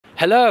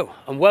Hello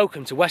and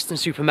welcome to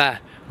Weston-Super-Mare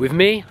with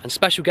me and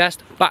special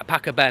guest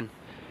Backpacker Ben.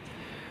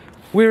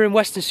 We're in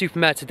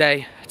Weston-Super-Mare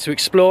today to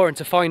explore and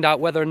to find out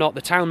whether or not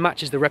the town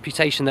matches the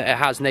reputation that it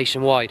has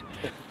nationwide.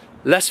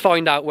 Let's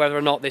find out whether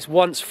or not this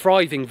once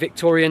thriving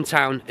Victorian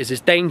town is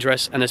as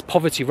dangerous and as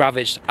poverty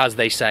ravaged as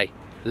they say.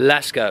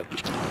 Let's go.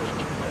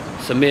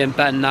 So me and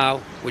Ben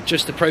now, we're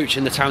just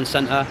approaching the town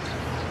centre.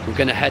 We're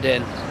going to head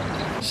in.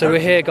 So we're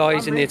here,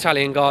 guys, in the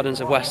Italian gardens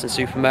of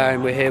Weston-Super-Mare,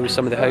 and we're here with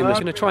some of the homeless.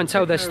 We're going to try and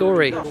tell their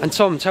story. And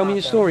Tom, tell me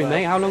your story,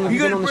 mate. How long have you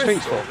been on the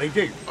streets for?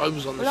 I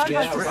was on the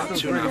streets for about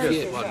 2.5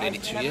 years, well, nearly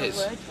 2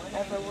 years.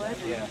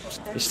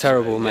 It's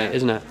terrible, mate,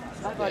 isn't it?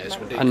 Yeah, it's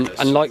ridiculous.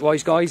 And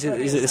likewise, guys,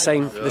 is it the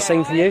same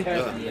for you?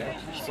 Yeah.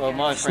 Well,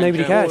 my Just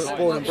nobody cares.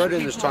 born and bred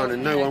in this town,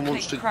 and no one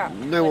wants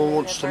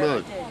to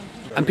know.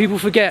 And people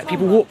forget,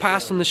 people walk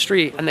past on the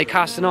street and they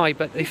cast an eye,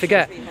 but they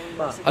forget.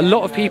 A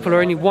lot of people are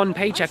only one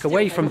paycheck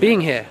away from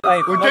being here. We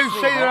do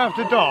see you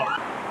after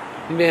dark.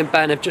 Me and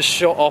Ben have just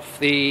shot off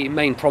the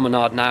main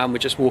promenade now and we're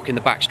just walking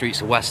the back streets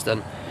of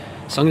Weston.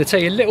 So I'm going to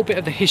tell you a little bit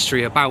of the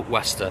history about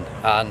Weston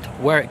and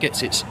where it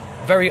gets its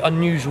very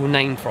unusual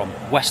name from,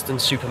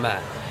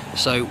 Weston-Super-Mare.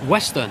 So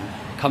Weston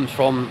comes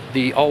from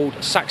the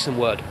old Saxon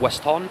word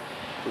Weston,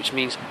 which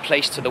means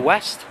place to the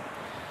west.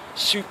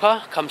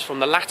 Super comes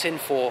from the Latin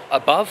for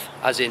above,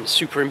 as in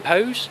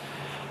superimpose,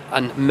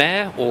 and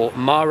mare, or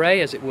mare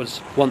as it was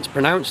once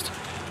pronounced,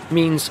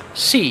 means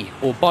sea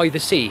or by the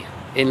sea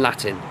in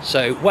Latin.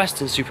 So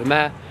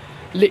Weston-Super-Mare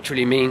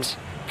literally means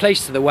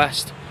place to the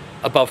west,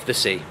 above the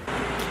sea.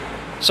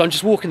 So I'm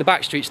just walking the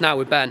back streets now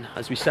with Ben,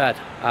 as we said.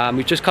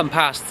 We've just come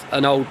past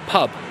an old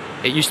pub.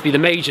 It used to be the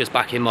Majors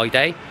back in my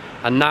day,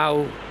 and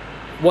now,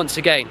 once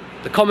again,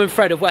 the common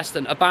thread of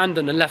Weston,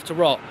 abandoned and left to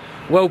rot.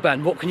 Well,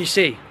 Ben, what can you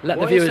see? Let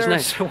the viewers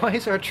know. Why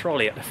is there a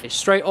trolley at the It's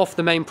straight off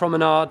the main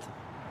promenade.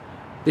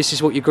 This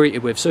is what you're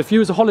greeted with. So if you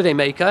was a holiday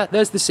maker,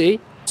 there's the sea.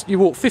 You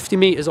walk 50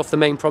 metres off the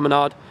main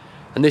promenade,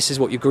 and this is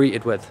what you're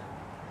greeted with.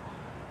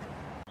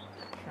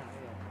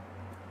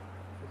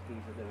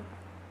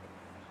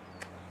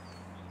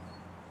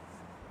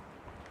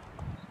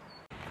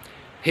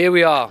 Here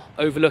we are,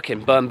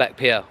 overlooking Burnbeck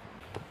Pier.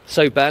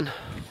 So Ben,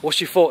 what's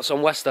your thoughts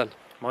on Weston?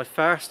 My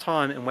first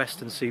time in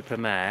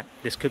Weston-Super-Mare.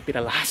 This could be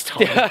the last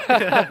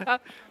time.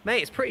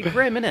 Mate, it's pretty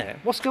grim, isn't it?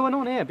 What's going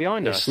on here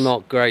behind us? It's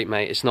not great,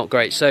 mate. It's not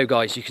great. So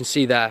guys, you can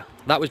see there,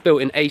 that was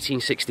built in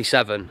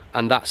 1867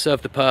 and that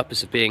served the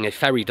purpose of being a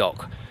ferry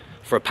dock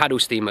for a paddle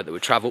steamer that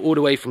would travel all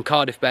the way from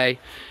Cardiff Bay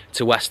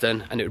to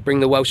Weston, and it would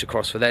bring the Welsh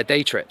across for their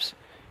day trips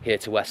here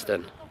to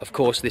Weston. Of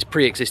course, this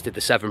pre-existed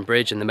the Severn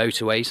Bridge and the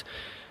motorways,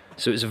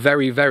 so it was a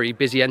very, very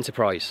busy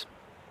enterprise.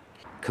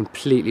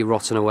 Completely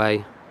rotten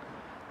away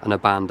and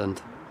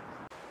abandoned.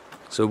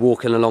 So we're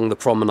walking along the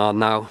promenade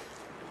now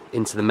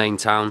into the main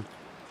town,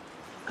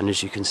 and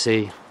as you can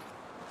see,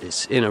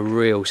 it's in a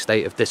real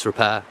state of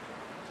disrepair.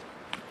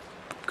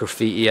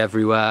 Graffiti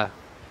everywhere,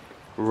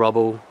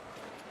 rubble.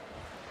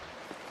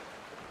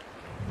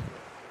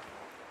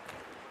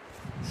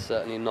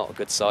 Certainly not a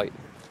good sight.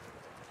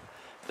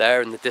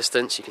 There in the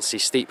distance you can see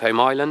Steephome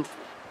Island.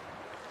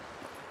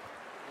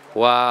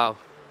 Wow.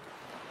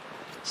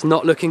 It's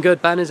not looking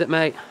good, Ben, is it,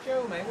 mate?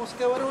 Joe, mate, what's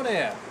going on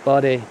here?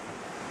 Buddy.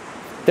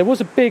 There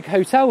was a big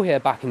hotel here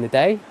back in the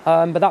day,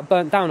 but that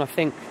burnt down, I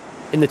think,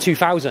 in the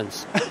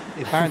 2000s.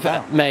 It burned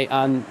down? Mate,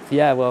 and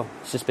yeah, well,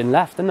 it's just been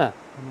left, isn't it?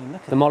 I mean,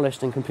 look at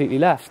Demolished and completely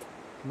left.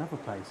 another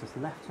place that's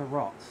left to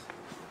rot.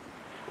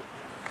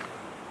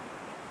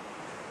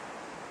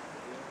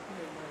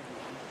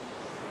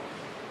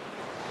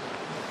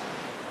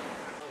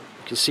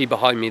 You can see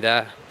behind me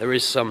there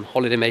is some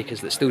holiday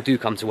makers that still do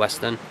come to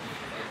Weston.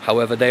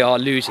 However, they are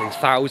losing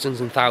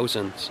thousands and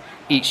thousands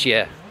each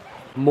year.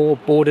 More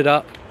boarded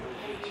up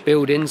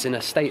buildings in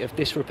a state of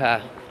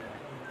disrepair.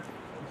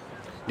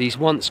 These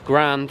once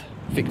grand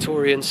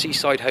Victorian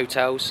seaside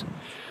hotels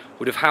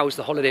would have housed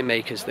the holiday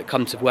makers that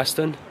come to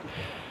Weston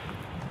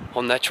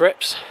on their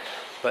trips,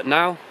 but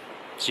now,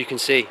 as you can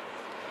see,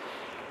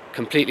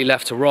 completely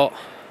left to rot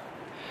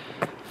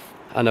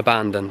and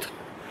abandoned.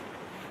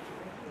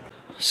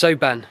 So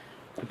Ben,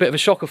 a bit of a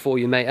shocker for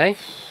you, mate, eh?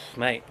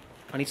 Mate,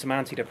 I need some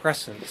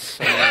antidepressants.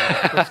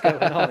 What's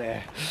going on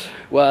here?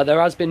 Well,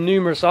 there has been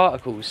numerous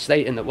articles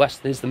stating that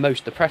Weston is the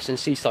most depressing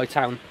seaside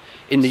town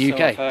in the UK.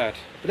 I've heard.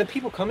 But then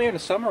people come here in the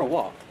summer or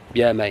what?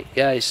 Yeah, mate.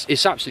 Yeah,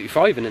 it's absolutely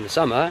thriving in the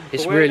summer.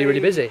 It's really, really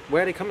busy.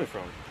 Where are they coming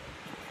from?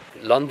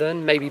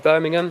 London, maybe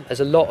Birmingham.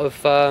 There's a lot of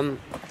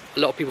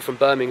people from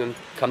Birmingham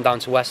come down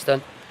to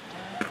Weston.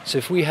 So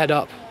if we head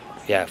up,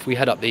 if we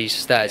head up these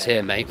stairs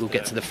here, mate, we'll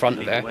get to the front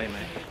of it. Way,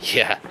 mate.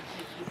 Yeah.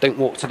 Don't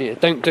walk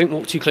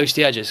too close to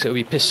the edges, so it'll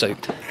be piss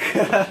soaked.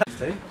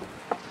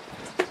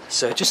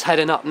 So just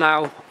heading up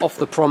now off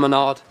the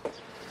promenade.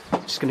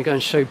 Just going to go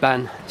and show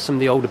Ben some of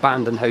the old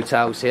abandoned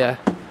hotels here.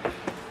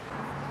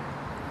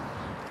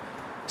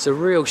 It's a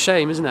real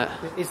shame, isn't it?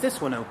 Is this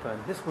one open?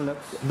 This one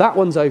looks... That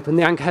one's open,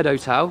 the Anchorhead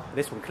Hotel.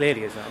 This one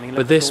clearly isn't. I mean,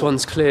 but this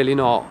one's clearly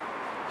not.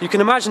 You can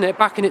imagine it,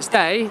 back in its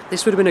day,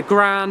 this would have been a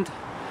grand,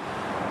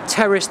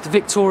 terraced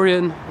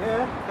Victorian look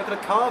at the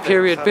carvings,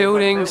 period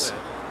buildings.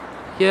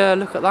 Yeah,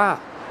 look at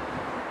that.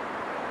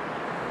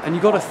 And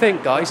you got to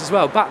think, guys, as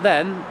well, back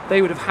then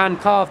they would have hand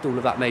carved all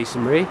of that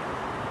masonry.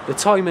 The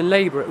time and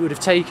labour it would have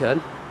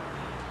taken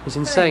is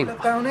insane. Hey,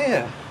 look down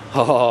here.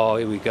 Oh,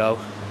 here we go.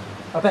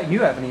 I bet you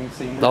haven't even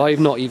seen this. I've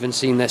not even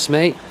seen this,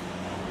 mate.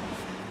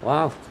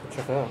 Wow.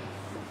 Check it out.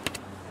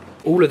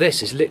 All of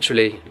this is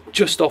literally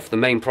just off the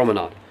main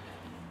promenade.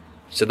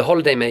 So the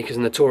holiday makers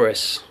and the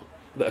tourists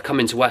that are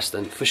coming to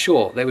Weston, for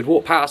sure, they would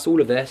walk past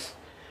all of this,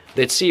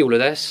 they'd see all of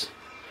this.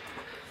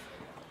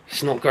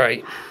 It's not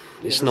great.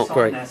 It's not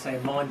great. There's a sign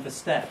there saying mind the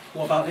step.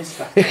 What about this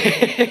stuff?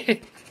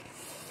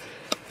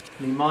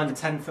 You mind the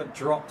 10-foot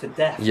drop to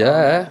death?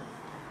 Yeah.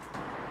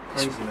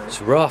 Crazy, mate.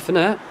 It's rough, isn't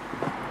it?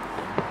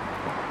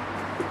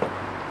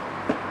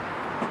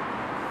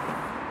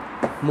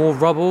 More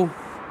rubble.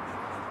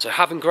 So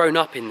having grown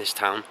up in this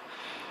town,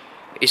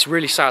 it's a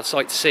really sad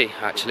sight to see,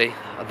 actually,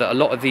 that a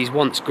lot of these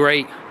once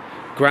great,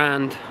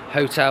 grand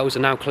hotels are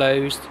now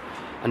closed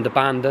and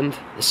abandoned.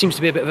 There seems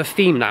to be a bit of a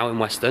theme now in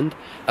Weston,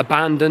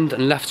 abandoned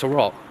and left to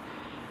rot.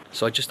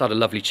 So I just had a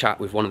lovely chat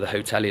with one of the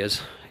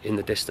hoteliers in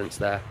the distance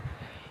there.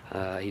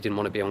 He didn't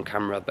want to be on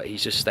camera, but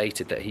he's just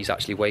stated that he's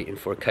actually waiting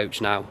for a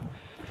coach now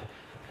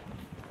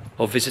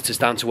of visitors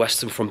down to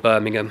Weston from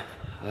Birmingham.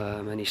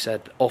 And he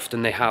said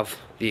often they have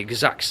the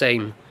exact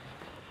same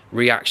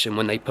reaction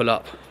when they pull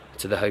up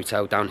to the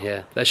hotel down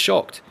here. They're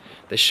shocked.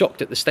 They're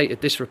shocked at the state of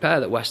disrepair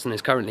that Weston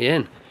is currently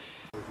in.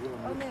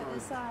 On the other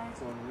side.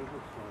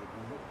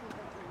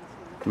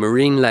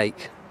 Marine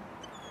Lake.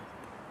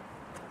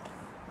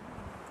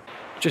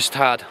 Just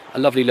had a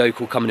lovely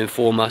local come and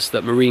inform us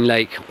that Marine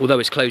Lake, although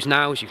it's closed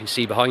now, as you can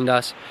see behind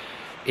us,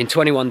 in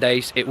 21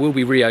 days it will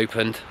be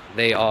reopened.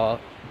 They are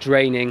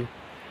draining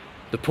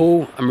the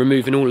pool and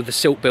removing all of the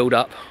silt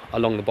build-up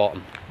along the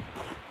bottom.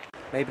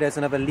 Maybe there's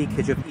another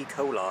leakage of E.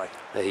 coli.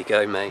 There you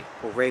go, mate.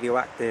 Or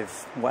radioactive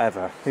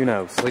whatever. Who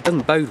knows? Well, it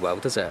doesn't bode well,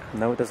 does it?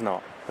 No, it does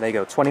not. But there you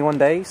go. 21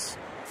 days,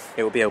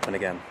 it will be open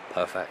again.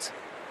 Perfect.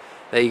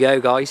 There you go,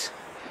 guys.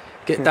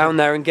 Get down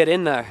there and get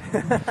in there.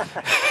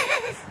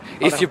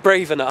 If you're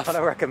brave enough. I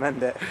don't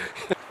recommend it.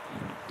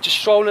 Just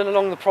strolling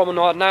along the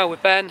promenade now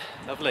with Ben.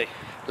 Lovely.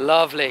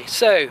 Lovely.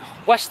 So,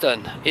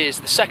 Weston is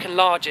the second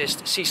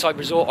largest seaside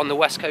resort on the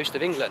west coast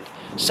of England,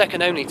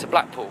 second only to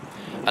Blackpool.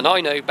 And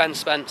I know Ben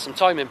spent some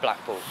time in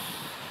Blackpool.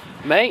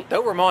 Mate?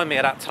 Don't remind me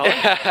of that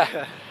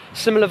time.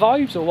 Similar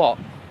vibes or what?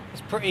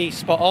 It's pretty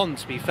spot on,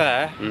 to be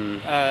fair.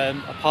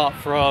 Apart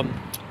from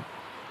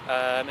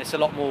it's a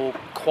lot more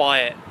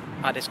quiet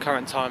at this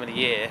current time of the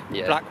year.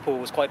 Yeah. Blackpool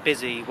was quite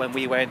busy when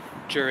we went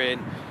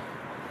during,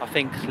 I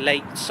think,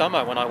 late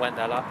summer when I went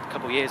there a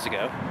couple of years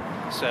ago.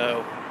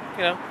 So,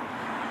 you know,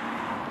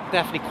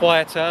 definitely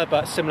quieter,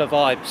 but similar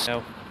vibes. You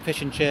know,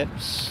 fish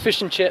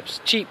and chips,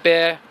 cheap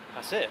beer.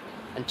 That's it.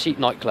 And cheap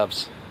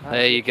nightclubs.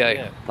 There you go.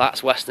 Yeah.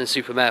 That's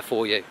Weston-Super-Mare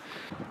for you.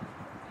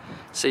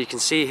 So you can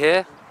see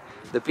here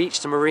the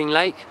beach to Marine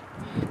Lake.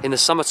 In the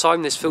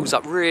summertime this fills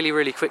up really,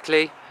 really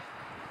quickly,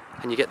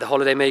 and you get the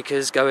holiday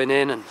makers going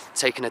in and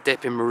taking a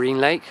dip in Marine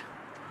Lake.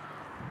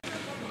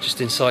 Just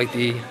inside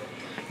the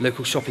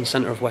local shopping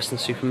centre of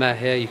Weston-Super-Mare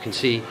here, you can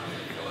see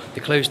the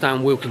closed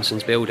down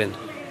Wilkinson's building.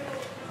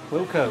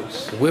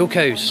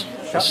 Wilco's.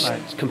 Shut,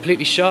 mate. It's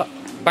completely shut,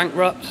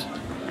 bankrupt,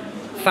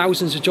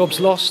 thousands of jobs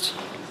lost.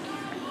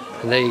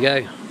 And there you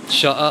go,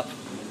 shut up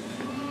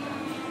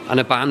and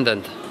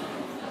abandoned.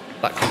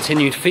 That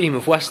continued theme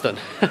of Weston.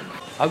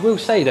 I will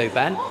say though,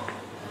 Ben,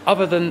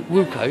 other than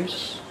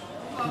Wilco's,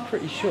 I'm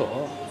pretty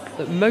sure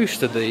that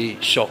most of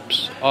the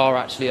shops are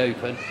actually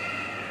open.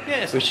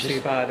 Yeah, it's which not too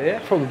is bad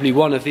here. probably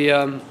one of the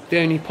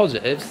only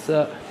positives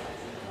that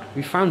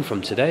we found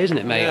from today, isn't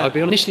it, mate? Yeah. I've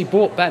initially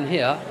brought Ben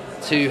here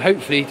to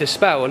hopefully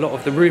dispel a lot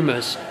of the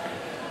rumours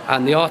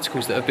and the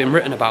articles that have been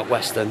written about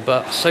Weston,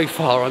 but so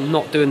far I'm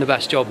not doing the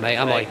best job, mate,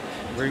 am I?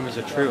 Rumours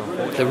are true,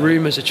 unfortunately. The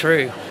rumours are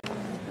true.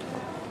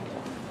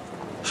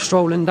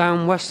 Strolling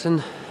down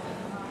Weston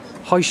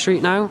High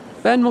Street now.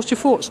 Ben, what's your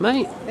thoughts,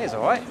 mate? It's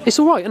alright. It's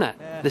alright, isn't it?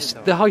 Yeah,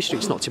 The High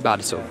Street's not too bad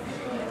at all.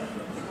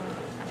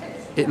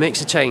 It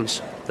makes a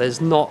change.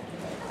 There's not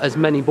as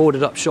many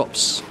boarded up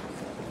shops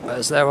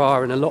as there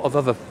are in a lot of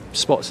other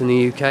spots in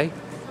the UK.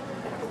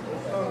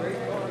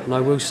 And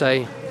I will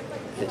say,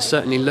 it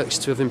certainly looks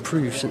to have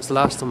improved since the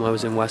last time I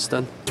was in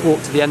Weston.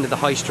 Walked to the end of the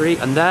High Street,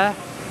 and there,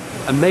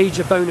 a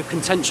major bone of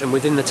contention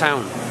within the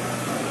town.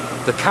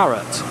 The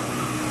Carrot.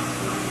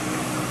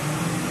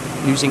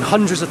 Using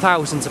hundreds of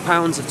thousands of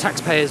pounds of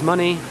taxpayers'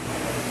 money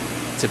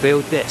to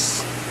build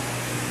this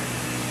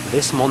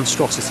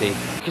monstrosity.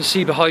 You can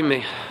see behind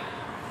me,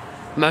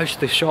 most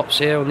of the shops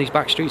here on these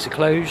back streets are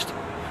closed,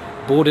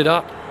 boarded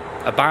up,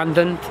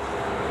 abandoned.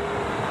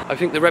 I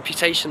think the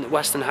reputation that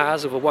Weston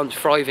has of a once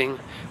thriving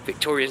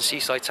Victorian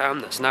seaside town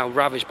that's now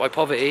ravaged by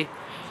poverty,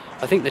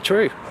 I think they're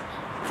true.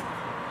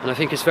 And I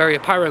think it's very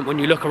apparent when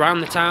you look around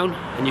the town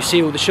and you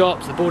see all the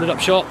shops, the boarded up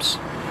shops,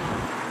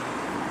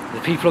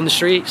 the people on the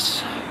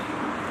streets.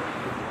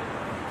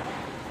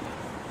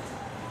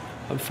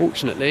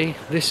 Unfortunately,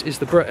 this is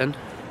the Britain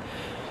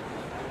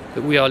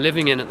that we are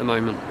living in at the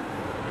moment.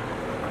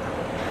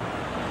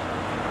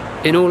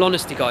 In all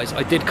honesty guys,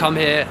 I did come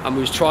here and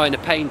was trying to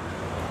paint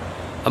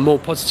a more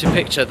positive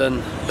picture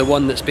than the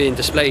one that's being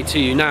displayed to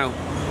you now.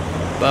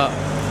 But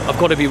I've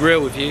got to be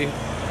real with you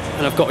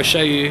and I've got to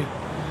show you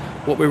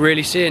what we're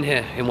really seeing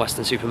here in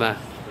Weston-Super-Mare.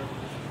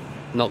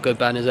 Not good,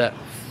 Ben, is it?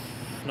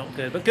 Not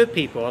good, but good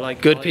people. I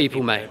like good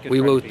people, mate. Good we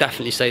will people.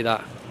 definitely say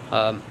that.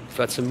 We've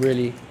had some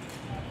really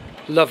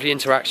lovely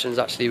interactions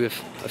actually with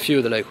a few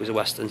of the locals of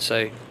Weston,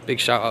 so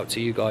big shout out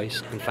to you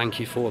guys and thank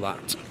you for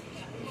that.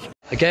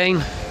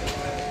 Again,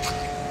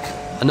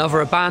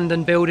 another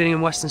abandoned building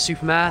in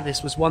Weston-Super-Mare.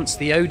 This was once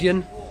the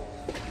Odeon.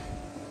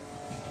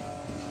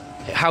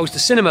 It housed the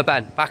cinema,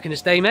 Ben, back in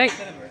its day, mate.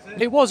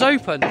 It was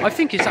open. I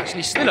think it's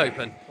actually still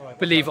open,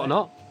 believe it or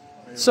not.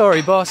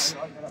 Sorry, boss.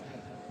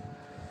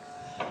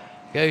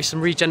 Go,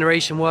 some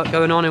regeneration work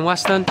going on in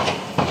Weston.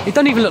 It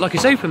doesn't even look like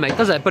it's open, mate,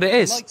 does it? But it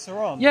is. The lights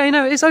are on. Yeah, you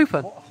know, it is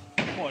open.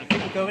 What,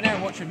 people go in there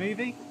and watch a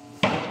movie?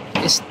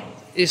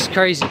 It's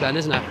crazy, Ben,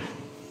 isn't it?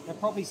 They're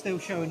probably still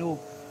showing all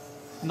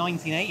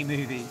 1980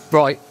 movies.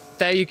 Right,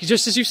 there you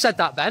just as you said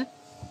that, Ben.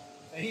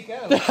 There you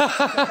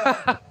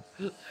go.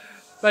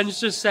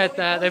 Ben's just said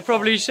there, they're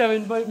probably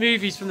showing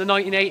movies from the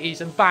 1980s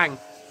and bang.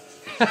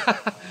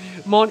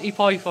 Monty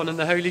Python and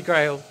the Holy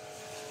Grail.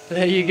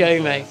 There you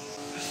go, mate.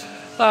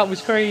 That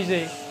was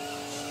crazy.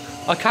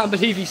 I can't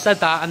believe he said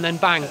that and then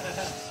bang,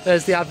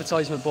 there's the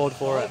advertisement board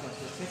for it.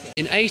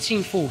 In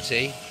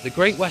 1840, the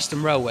Great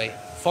Western Railway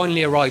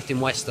finally arrived in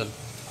Weston.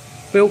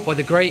 Built by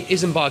the great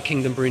Isambard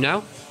Kingdom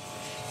Brunel,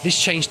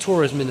 this changed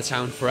tourism in the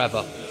town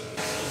forever.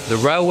 The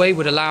railway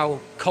would allow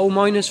coal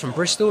miners from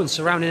Bristol and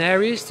surrounding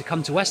areas to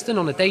come to Weston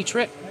on a day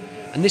trip,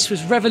 and this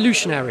was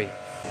revolutionary.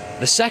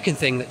 The second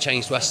thing that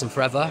changed Weston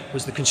forever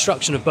was the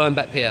construction of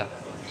Burnbeck Pier,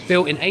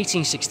 built in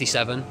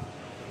 1867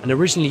 and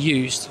originally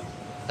used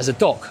as a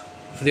dock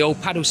for the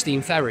old paddle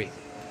steam ferry.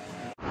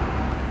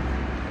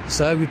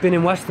 So we've been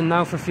in Weston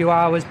now for a few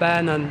hours,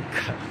 Ben, and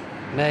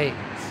mate,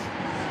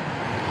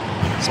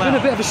 it's been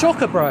a bit of a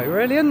shocker, bro,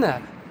 really, isn't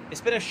it?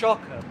 It's been a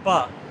shocker,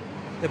 but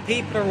the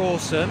people are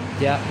awesome.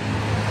 Yeah.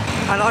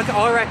 And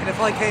I reckon if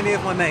I came here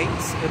with my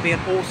mates, it'd be an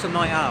awesome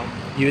night out.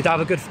 You'd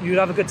have a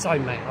good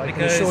time, mate. I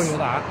can assure you of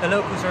that. The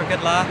locals are a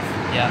good laugh.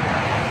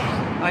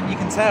 Yeah. And you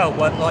can tell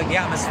what the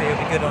atmosphere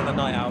will be good on a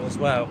night out as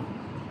well.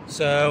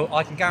 So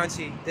I can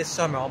guarantee this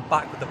summer I'm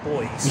back with the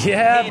boys.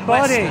 Yeah, in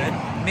buddy.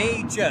 Weston,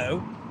 me,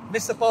 Joe,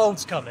 Mr.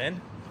 Bold's coming.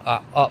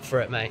 Up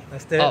for it, mate.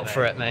 Let's do it, Up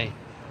for it, mate.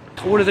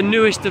 One of the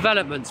newest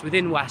developments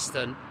within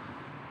Weston.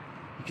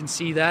 You can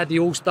see there the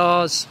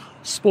All-Stars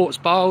Sports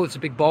Bowl. It's a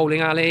big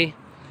bowling alley.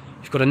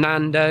 You've got a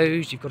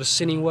Nando's, you've got a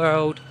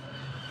Cineworld.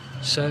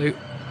 So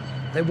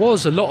there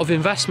was a lot of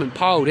investment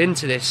piled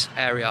into this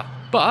area.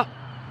 But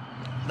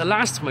the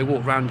last time I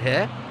walked around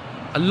here,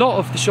 a lot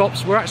of the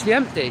shops were actually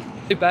empty.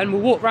 Hey Ben,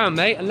 we'll walk round,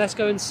 mate, and let's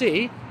go and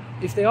see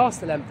if they are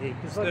still empty.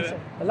 Because like I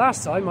said, the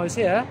last time I was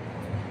here,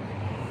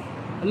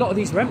 a lot of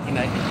these were empty,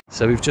 mate.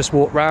 So we've just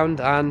walked round,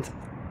 and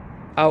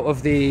out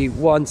of the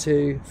 1,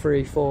 2,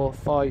 3, 4,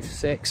 5,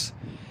 6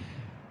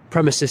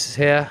 premises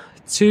here,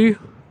 2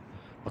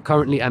 are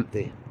currently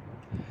empty.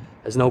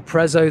 There's an old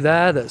Prezzo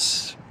there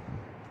that's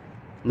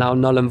now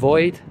null and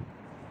void.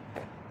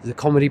 There's a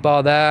comedy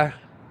bar there.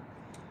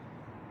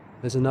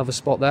 There's another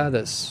spot there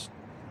that's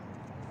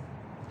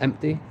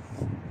empty.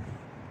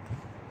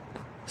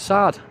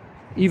 Sad.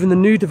 Even the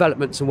new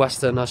developments in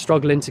Weston are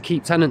struggling to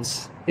keep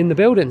tenants in the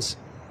buildings.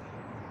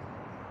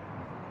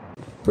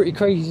 Pretty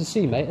crazy to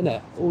see, mate, isn't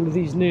it? All of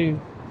these new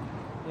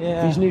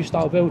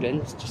style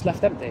buildings just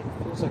left empty.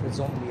 Feels like a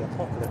zombie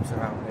apocalypse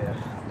around here.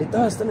 It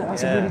does, doesn't it?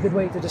 That's a really good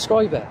way to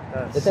describe it.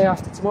 The day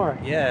after tomorrow.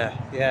 Yeah,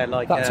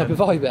 like that type of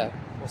vibe there.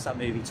 What's that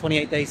movie?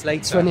 28 Days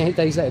Later. 28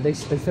 Days Later. They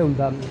filmed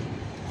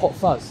Hot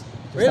Fuzz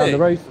just down the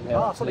road from here.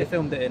 Oh, I thought they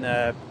filmed it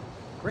in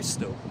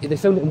Bristol. Yeah, they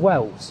filmed it in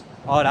Wales.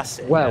 Oh, that's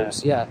it.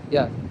 Wales, yeah.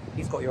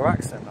 He's got your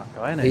accent, that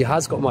guy, hasn't he? He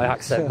has got my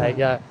accent, mate,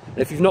 yeah. And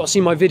if you've not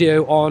seen my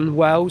video on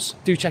Wales,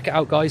 do check it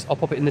out, guys. I'll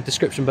pop it in the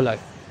description below.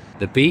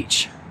 The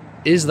beach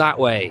is that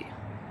way.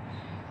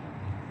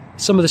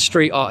 Some of the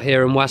street art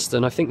here in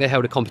Weston, I think they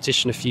held a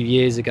competition a few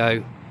years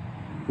ago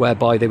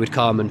whereby they would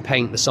come and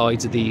paint the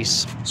sides of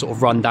these sort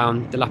of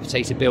run-down,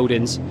 dilapidated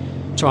buildings,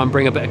 try and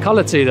bring a bit of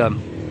colour to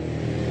them.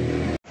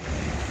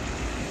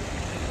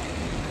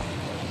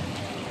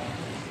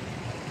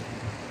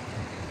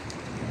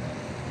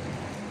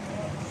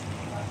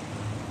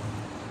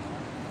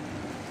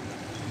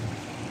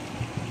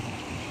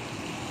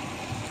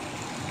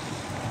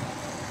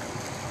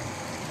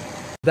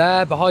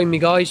 There behind me,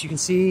 guys, you can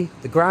see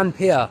the Grand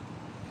Pier.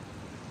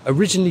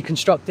 Originally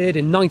constructed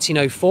in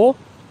 1904.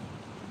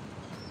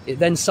 It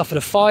then suffered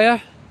a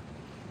fire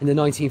in the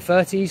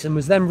 1930s and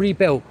was then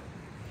rebuilt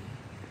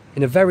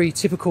in a very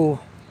typical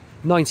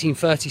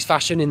 1930s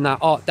fashion in that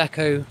Art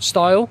Deco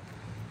style.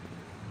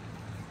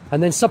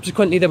 And then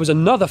subsequently there was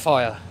another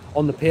fire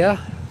on the pier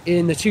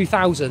in the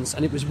 2000s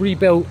and it was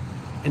rebuilt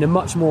in a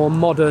much more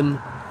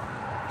modern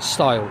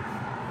style.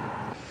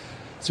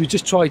 So we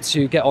just tried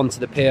to get onto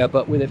the pier,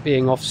 but with it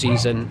being off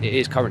season, it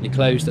is currently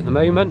closed at the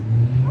moment,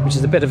 which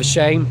is a bit of a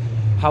shame.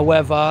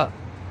 However,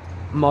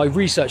 my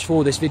research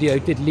for this video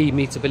did lead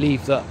me to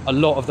believe that a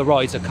lot of the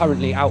rides are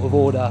currently out of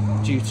order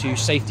due to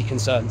safety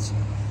concerns.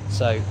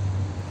 So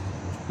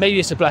maybe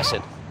it's a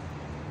blessing.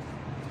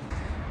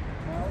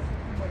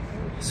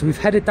 So we've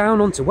headed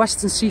down onto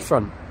Western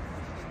Seafront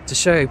to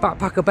show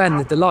Backpacker Ben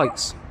the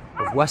delights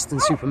of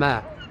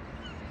Weston-Super-Mare,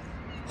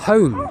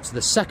 home to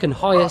the second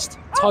highest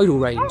tidal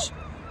range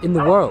in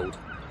the world.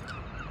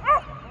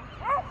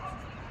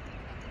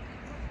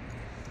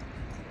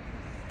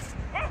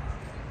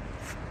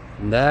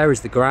 And there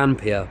is the Grand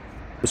Pier.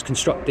 It was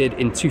constructed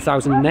in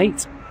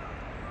 2008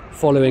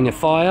 following a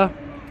fire.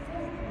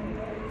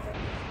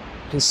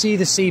 You can see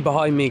the sea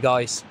behind me,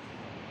 guys,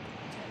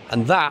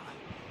 and that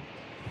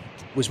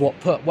was what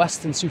put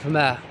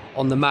Weston-Super-Mare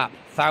on the map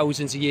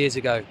thousands of years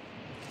ago,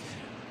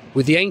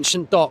 with the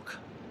ancient dock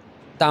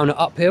down at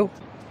Uphill,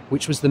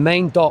 which was the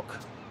main dock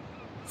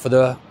for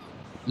the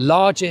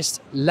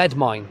largest lead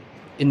mine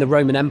in the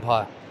Roman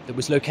Empire that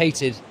was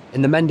located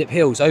in the Mendip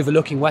Hills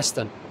overlooking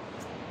Weston.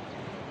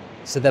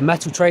 So the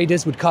metal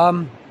traders would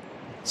come,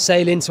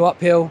 sail into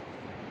Uphill,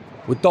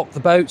 would dock the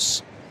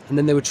boats, and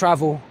then they would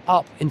travel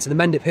up into the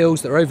Mendip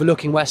Hills that are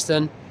overlooking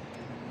Weston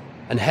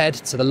and head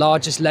to the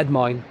largest lead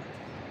mine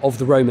of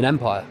the Roman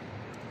Empire.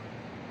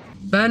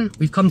 Ben,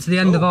 we've come to the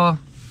end of our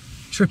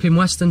trip in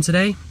Weston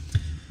today.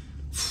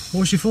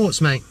 What's your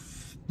thoughts, mate?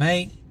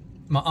 Mate,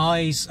 my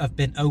eyes have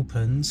been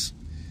opened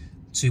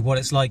to what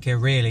it's like here,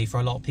 really, for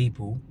a lot of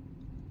people.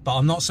 But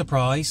I'm not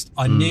surprised.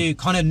 I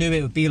kind of knew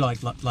it would be like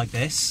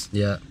this.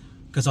 Yeah.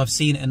 Because I've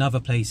seen it in other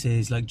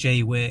places like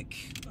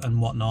Jaywick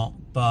and whatnot.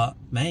 But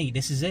mate,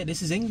 this is it.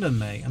 This is England,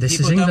 mate. And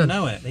people don't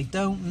know it. They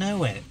don't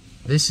know it.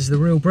 This is the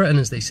real Britain,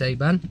 as they say,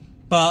 Ben.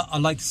 But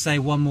I'd like to say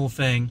one more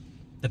thing.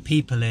 The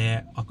people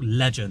here are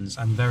legends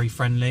and very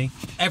friendly.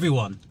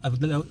 Everyone.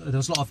 There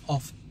was a lot of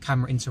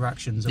off-camera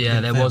interactions.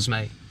 Yeah, there was,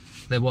 mate.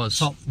 There was.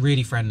 Top,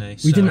 really friendly.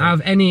 We didn't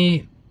have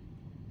any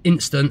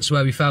instance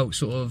where we felt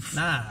sort of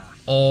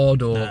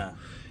odd or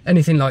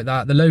anything like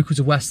that. The locals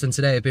of Weston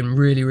today have been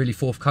really, really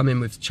forthcoming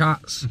with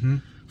chats,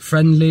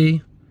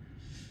 friendly,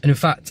 and in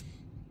fact,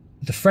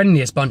 the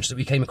friendliest bunch that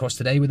we came across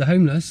today were the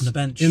homeless on the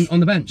bench.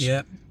 On the bench,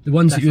 yeah, the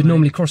ones that you would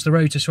normally cross the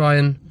road to try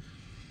and,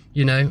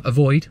 you know,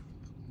 avoid.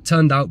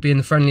 Turned out being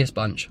the friendliest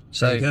bunch.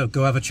 So there you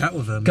go have a chat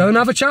with them. Go and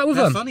have a chat with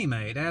them. They're funny,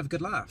 mate. They have a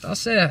good laugh.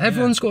 That's it.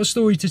 Everyone's got a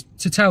story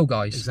to tell,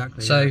 guys.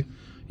 Exactly. So,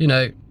 you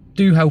know,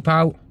 do help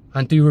out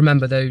and do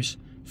remember those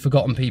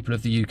forgotten people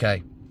of the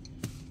UK.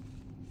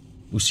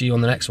 We'll see you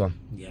on the next one.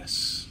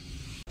 Yes.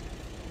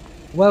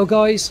 Well,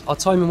 guys, our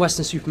time in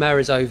Weston-Super-Mare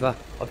is over.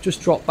 I've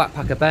just dropped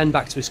Backpacker Ben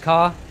back to his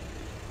car.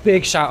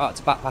 Big shout out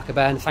to Backpacker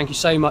Ben. Thank you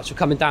so much for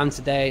coming down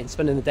today and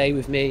spending the day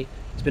with me.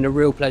 It's been a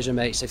real pleasure,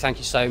 mate, so thank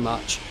you so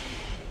much.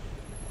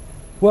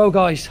 Well,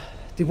 guys,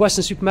 did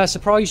Weston-Super-Mare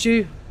surprise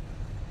you?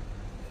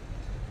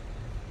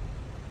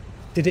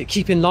 Did it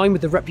keep in line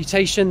with the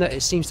reputation that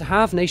it seems to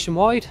have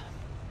nationwide?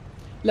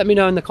 Let me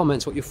know in the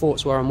comments what your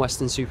thoughts were on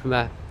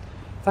Weston-Super-Mare.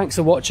 Thanks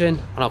for watching,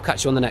 and I'll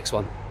catch you on the next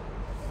one.